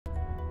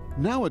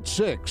Now at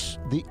 6,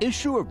 the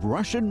issue of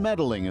Russian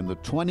meddling in the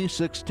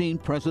 2016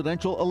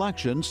 presidential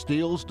election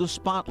steals the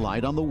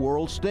spotlight on the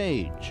world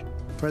stage.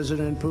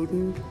 President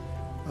Putin,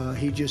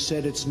 he just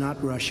said it's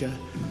not Russia.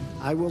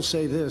 I will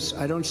say this,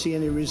 I don't see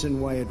any reason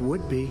why it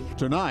would be.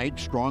 Tonight,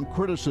 strong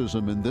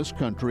criticism in this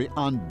country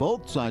on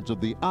both sides of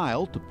the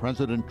aisle to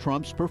President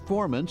Trump's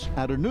performance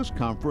at a news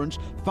conference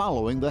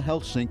following the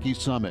Helsinki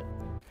summit.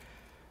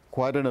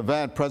 Quite an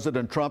event.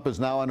 President Trump is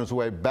now on his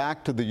way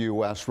back to the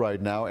U.S.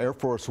 right now. Air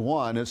Force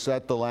One is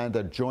set to land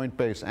at Joint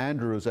Base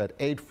Andrews at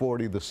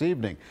 8:40 this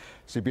evening.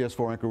 CBS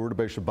 4 anchor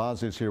Rudabe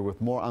Shabazi is here with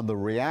more on the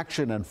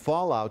reaction and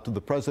fallout to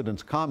the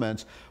president's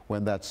comments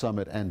when that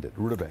summit ended.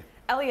 Rudabe.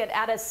 Elliot,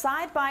 at a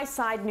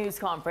side-by-side news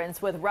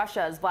conference with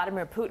Russia's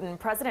Vladimir Putin,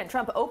 President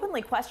Trump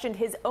openly questioned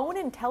his own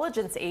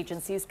intelligence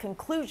agency's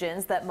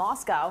conclusions that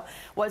Moscow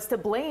was to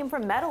blame for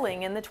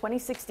meddling in the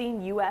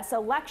 2016 U.S.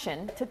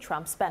 election to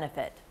Trump's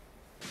benefit.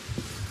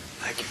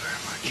 Thank you very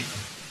much.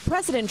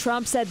 President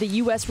Trump said the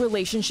U.S.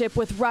 relationship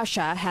with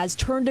Russia has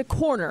turned a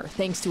corner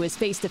thanks to his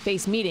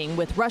face-to-face meeting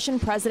with Russian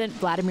President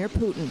Vladimir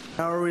Putin.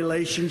 Our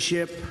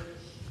relationship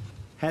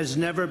has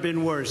never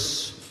been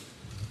worse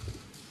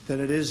than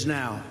it is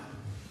now.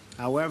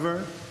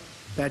 However,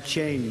 that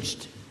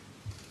changed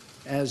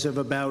as of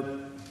about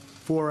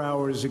 4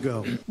 hours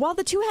ago. While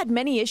the two had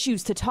many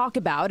issues to talk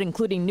about,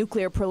 including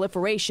nuclear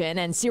proliferation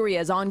and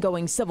Syria's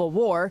ongoing civil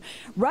war,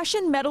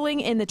 Russian meddling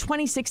in the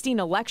 2016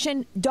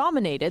 election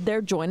dominated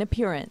their joint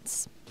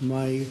appearance.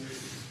 My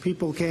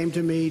people came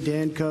to me,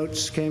 Dan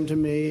Coates came to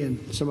me,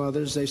 and some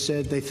others. They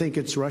said they think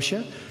it's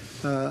Russia.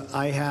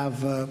 I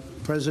have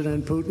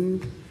President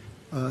Putin.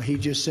 He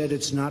just said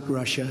it's not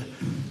Russia.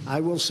 I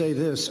will say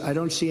this, I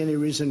don't see any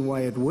reason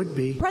why it would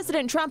be.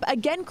 President Trump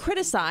again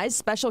criticized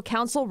special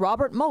counsel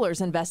Robert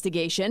Mueller's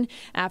investigation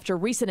after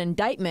recent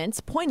indictments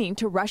pointing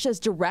to Russia's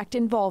direct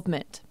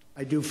involvement.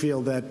 I do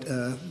feel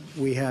that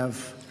we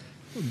have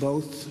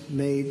both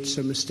made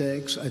some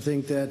mistakes. I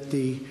think that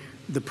the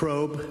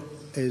probe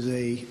is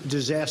a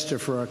disaster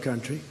for our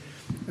country.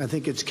 I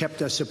think it's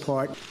kept us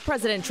apart.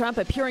 President Trump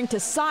appearing to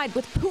side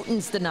with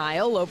Putin's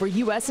denial over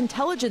U.S.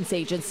 intelligence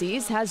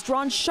agencies has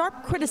drawn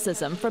sharp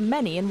criticism from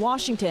many in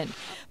Washington.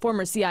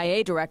 Former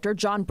CIA Director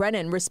John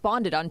Brennan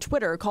responded on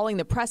Twitter, calling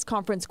the press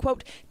conference,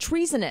 quote,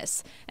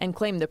 treasonous, and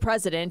claimed the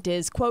president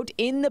is, quote,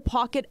 in the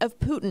pocket of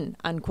Putin,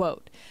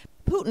 unquote.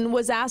 Putin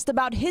was asked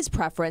about his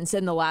preference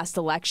in the last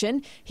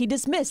election. He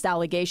dismissed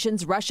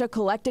allegations Russia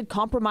collected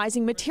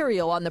compromising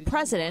material on the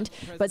president,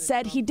 but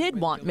said he did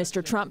want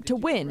Mr. Trump to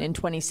win in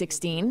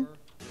 2016.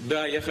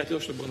 Yes,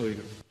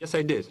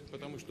 I did.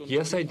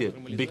 Yes, I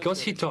did. Because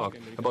he talked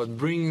about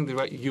bringing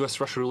the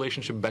U.S.-Russia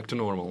relationship back to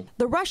normal.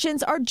 The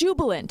Russians are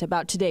jubilant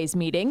about today's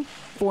meeting.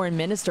 Foreign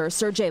Minister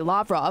Sergei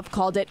Lavrov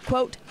called it,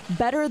 quote,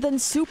 better than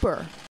super.